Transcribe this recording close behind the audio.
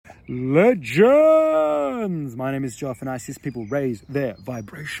Legends! My name is Joff and I assist people raise their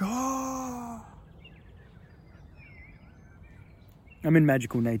vibration. I'm in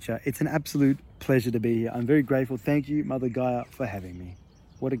magical nature. It's an absolute pleasure to be here. I'm very grateful. Thank you, Mother Gaia, for having me.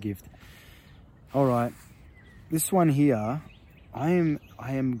 What a gift. All right. This one here, I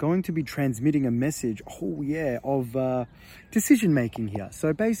am going to be transmitting a message, of decision making here.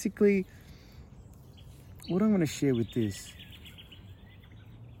 So basically, what I'm going to share with this.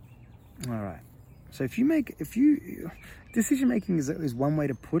 All right. So decision making is one way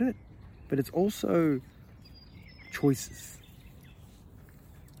to put it, but it's also choices.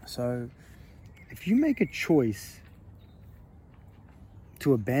 So if you make a choice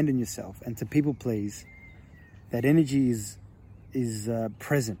to abandon yourself and to people please, that energy is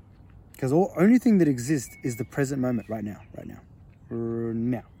present, because only thing that exists is the present moment, right now.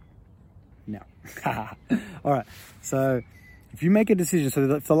 All right. So if you make a decision, so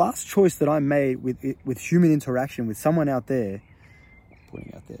the last choice that I made with human interaction with someone out there,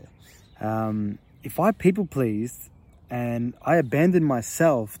 if I people pleased and I abandoned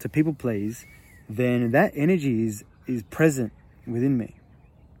myself to people please, then that energy is present within me.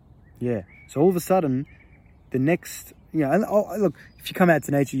 Yeah. So all of a sudden, the next, look, if you come out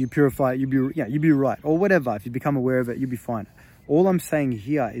to nature, you purify it, you'd be right, or whatever. If you become aware of it, you'll be fine. All I'm saying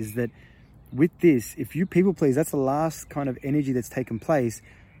here is that with this, if you people please, that's the last kind of energy that's taken place.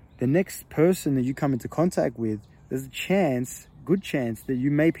 The next person that you come into contact with, there's a good chance that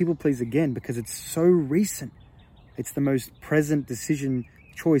you may people please again, because it's so recent. It's the most present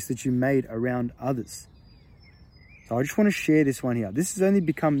choice that you made around others. So I just want to share this one here. This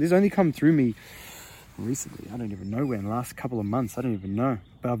has only come through me recently. I don't even know when, the last couple of months, I don't even know.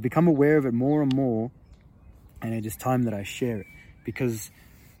 But I've become aware of it more and more, and it is time that I share it, because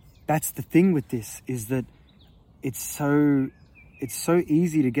that's the thing with this, is that it's so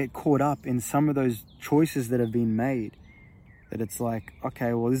easy to get caught up in some of those choices that have been made, that it's like,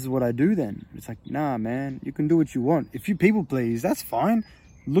 okay, well, this is what I do then. It's like, nah, man, you can do what you want. If you people please, that's fine.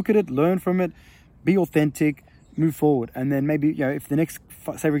 Look at it, learn from it, be authentic, move forward. And then maybe, if the next,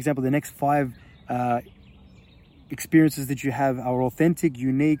 say for example, the next 5 experiences that you have are authentic,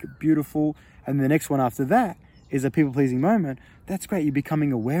 unique, beautiful, and the next one after that is a people-pleasing moment, that's great. You're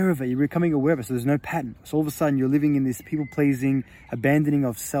becoming aware of it. So there's no pattern. So all of a sudden you're living in this people-pleasing, abandoning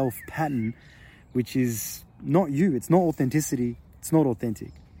of self pattern, which is not you. It's not authenticity. It's not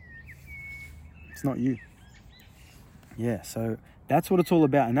authentic. It's not you. Yeah, so that's what it's all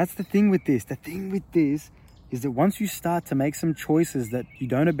about. And that's the thing with this. The thing with this is that once you start to make some choices that you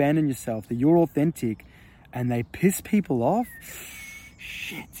don't abandon yourself, that you're authentic, and they piss people off,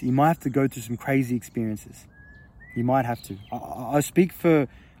 shit, you might have to go through some crazy experiences. You might have to. I speak for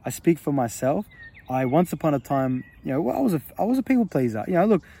myself. I once upon a time, I was a people pleaser.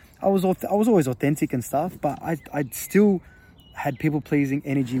 Look, I was always authentic and stuff, but I still had people pleasing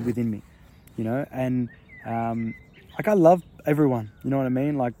energy within me, and I love everyone. You know what I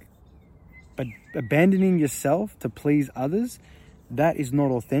mean? But abandoning yourself to please others, that is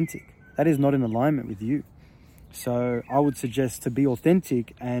not authentic. That is not in alignment with you. So I would suggest to be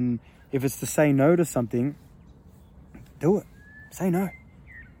authentic, and if it's to say no to something, do it. Say no.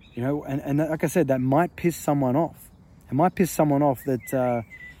 And like I said, that might piss someone off. It might piss someone off that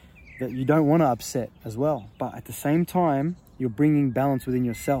you don't want to upset as well. But at the same time, you're bringing balance within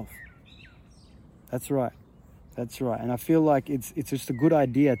yourself. That's right. And I feel like it's just a good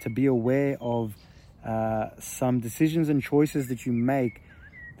idea to be aware of some decisions and choices that you make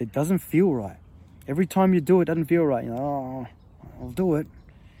that doesn't feel right. Every time you do it, doesn't feel right. I'll do it.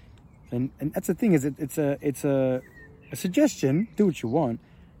 And that's the thing, is it's a suggestion. Do what you want.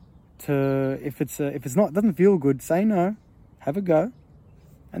 If doesn't feel good, say no, have a go,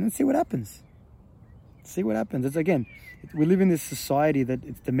 and then see what happens. It's we live in this society that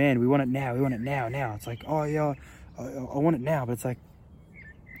it's demand. We want it now. Now. It's like, oh yeah, I want it now, but it's like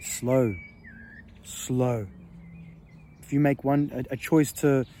slow. If you make a choice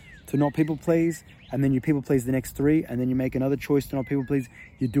to not people please, and then you people please the next 3, and then you make another choice to not people please,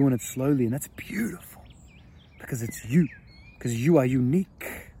 you're doing it slowly, and that's beautiful, because it's you, because you are unique.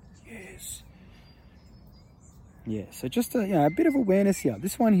 Yes. Yeah. So just a bit of awareness here.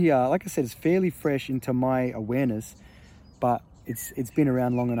 This one here, like I said, is fairly fresh into my awareness, but it's been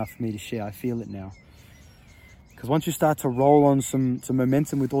around long enough for me to share. I feel it now, because once you start to roll on some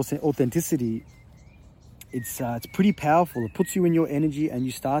momentum with authenticity, it's pretty powerful. It puts you in your energy, and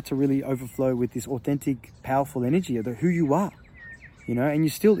you start to really overflow with this authentic, powerful energy of who you are,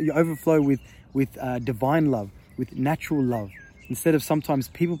 and you overflow with divine love, with natural love, instead of sometimes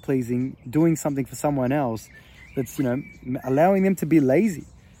people pleasing, doing something for someone else that's, allowing them to be lazy.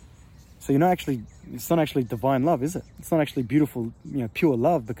 So it's not actually divine love, is it? It's not actually beautiful, pure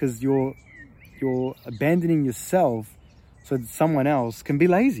love, because you're abandoning yourself so that someone else can be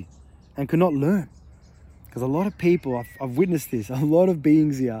lazy and cannot learn. Because a lot of people, I've witnessed this, a lot of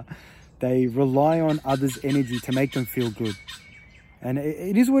beings here, they rely on others' energy to make them feel good. And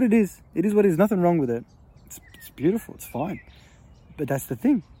it is what it is. It is what it is. Nothing wrong with it. It's beautiful. It's fine. But that's the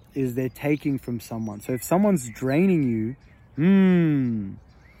thing, is they're taking from someone. So if someone's draining you,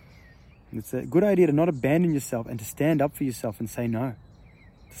 it's a good idea to not abandon yourself and to stand up for yourself and say no.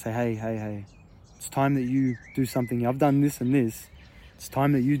 To say, hey, it's time that you do something. I've done this and this. It's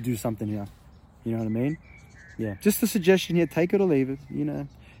time that you do something here. You know what I mean? Yeah. Just a suggestion here. Take it or leave it. You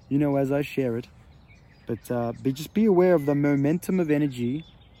know as I share it. But just be aware of the momentum of energy,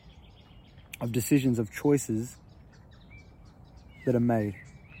 of decisions, of choices that are made.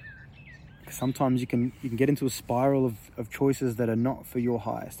 Sometimes you can get into a spiral of choices that are not for your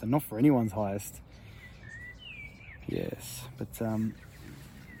highest and not for anyone's highest. Yes, but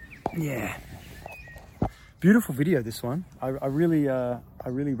yeah, beautiful video, this one. I really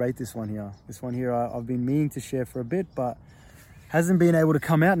rate this one here. This one here I've been meaning to share for a bit, but hasn't been able to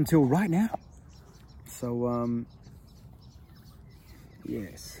come out until right now. So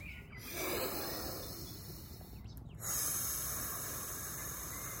yes.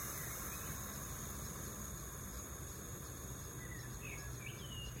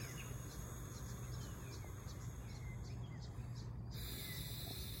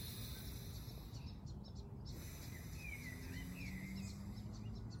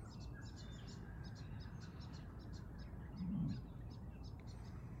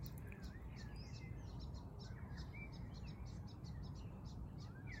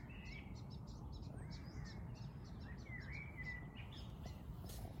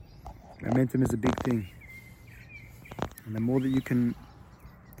 Momentum is a big thing. And the more that you can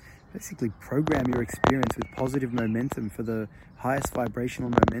basically program your experience with positive momentum for the highest vibrational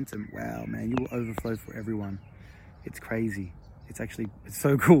momentum, wow, man, you will overflow for everyone. It's crazy. It's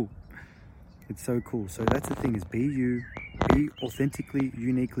so cool. It's so cool. So that's the thing, is be you, be authentically,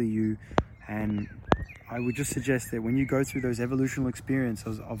 uniquely you. And I would just suggest that when you go through those evolutional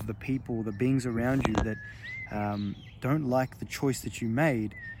experiences of the people, the beings around you that don't like the choice that you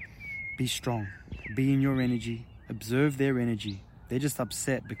made, be strong, be in your energy, observe their energy. They're just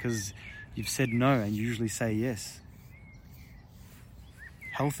upset because you've said no and you usually say yes.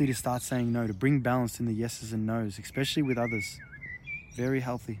 Healthy to start saying no, to bring balance in the yeses and nos, especially with others. Very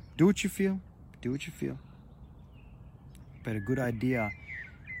healthy. Do what you feel. Do what you feel. But a good idea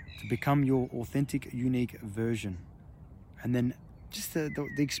to become your authentic, unique version. And then just the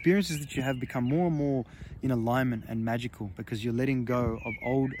experiences that you have become more and more in alignment and magical, because you're letting go of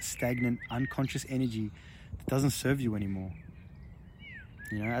old, stagnant, unconscious energy that doesn't serve you anymore.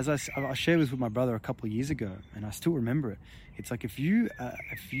 As I shared this with my brother a couple of years ago, and I still remember it. It's like if you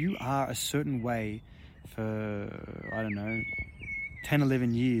are a certain way for, 10,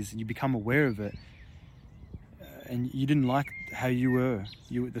 11 years, and you become aware of it, and you didn't like how you were,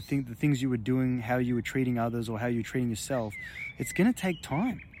 the things you were doing, how you were treating others, or how you're treating yourself, it's going to take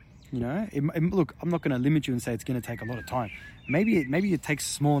time. Look, I'm not going to limit you and say it's going to take a lot of time. Maybe it takes a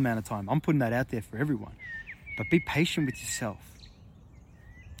small amount of time. I'm putting that out there for everyone. But be patient with yourself.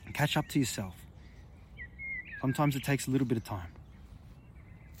 And catch up to yourself. Sometimes it takes a little bit of time.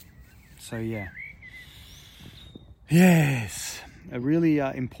 So yeah. Yes. A really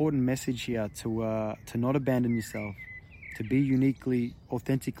important message here to not abandon yourself, to be uniquely,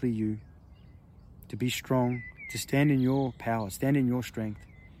 authentically you, to be strong, to stand in your power, stand in your strength,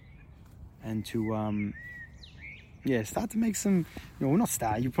 and to start to make some, not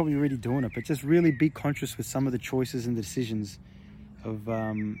start, you're probably already doing it, but just really be conscious with some of the choices and the decisions of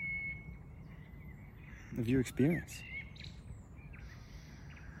your experience.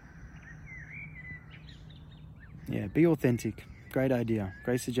 Yeah, be authentic. Great idea.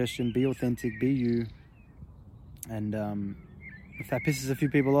 Great suggestion. Be authentic. Be you. And if that pisses a few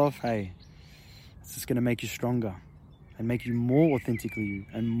people off, hey, it's just going to make you stronger and make you more authentically you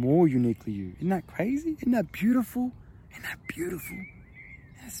and more uniquely you. Isn't that crazy? Isn't that beautiful? Isn't that beautiful?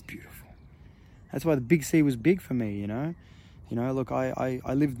 That's beautiful. That's why the big C was big for me, Look, I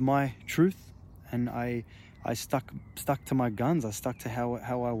lived my truth, and I stuck to my guns. I stuck to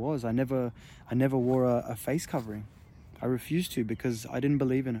how I was. I never wore a face covering. I refused to, because I didn't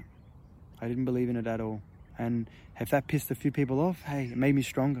believe in it. I didn't believe in it at all. And if that pissed a few people off, hey, it made me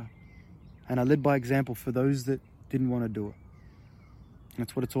stronger. And I led by example for those that didn't want to do it.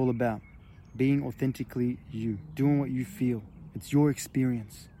 That's what it's all about. Being authentically you. Doing what you feel. It's your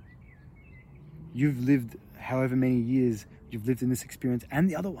experience. You've lived however many years you've lived in this experience and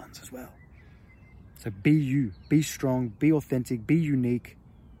the other ones as well. So be you, be strong, be authentic, be unique.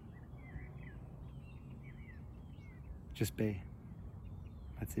 Just be.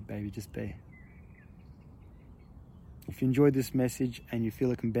 That's it, baby, just be. If you enjoyed this message and you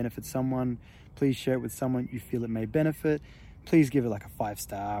feel it can benefit someone, please share it with someone you feel it may benefit. Please give it like a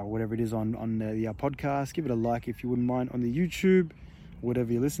 5-star or whatever it is on the podcast. Give it a like if you wouldn't mind on the YouTube,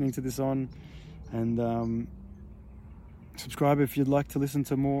 whatever you're listening to this on. And subscribe if you'd like to listen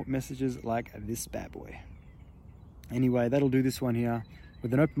to more messages like this bad boy. Anyway, that'll do this one here.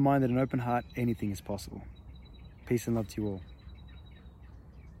 With an open mind and an open heart, anything is possible. Peace and love to you all.